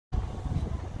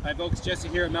Hi folks, Jesse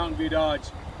here at Mountain View Dodge.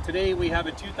 Today we have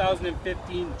a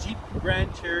 2015 Jeep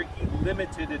Grand Cherokee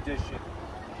Limited Edition.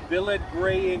 Billet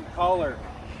gray in color.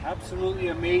 Absolutely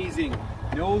amazing.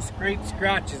 No scrape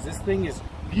scratches. This thing is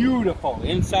beautiful.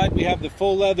 Inside we have the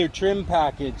full leather trim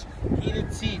package.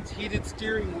 Heated seats, heated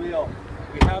steering wheel.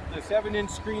 We have the 7-inch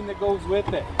screen that goes with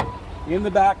it. In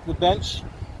the back, the bench,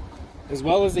 as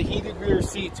well as the heated rear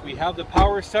seats. We have the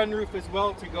power sunroof as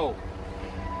well to go.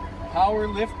 Power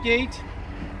lift gate.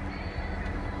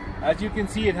 As you can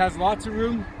see, it has lots of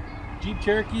room. Jeep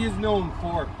Cherokee is known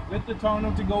for with the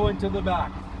tonneau to go into the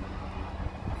back.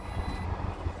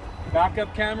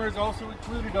 Backup camera is also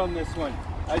included on this one.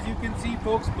 As you can see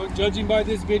folks, but judging by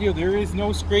this video, there is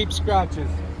no scrape scratches.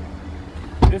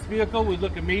 This vehicle would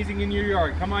look amazing in your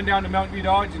yard. Come on down to Mountain View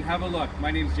Dodge and have a look.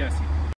 My name's Jesse.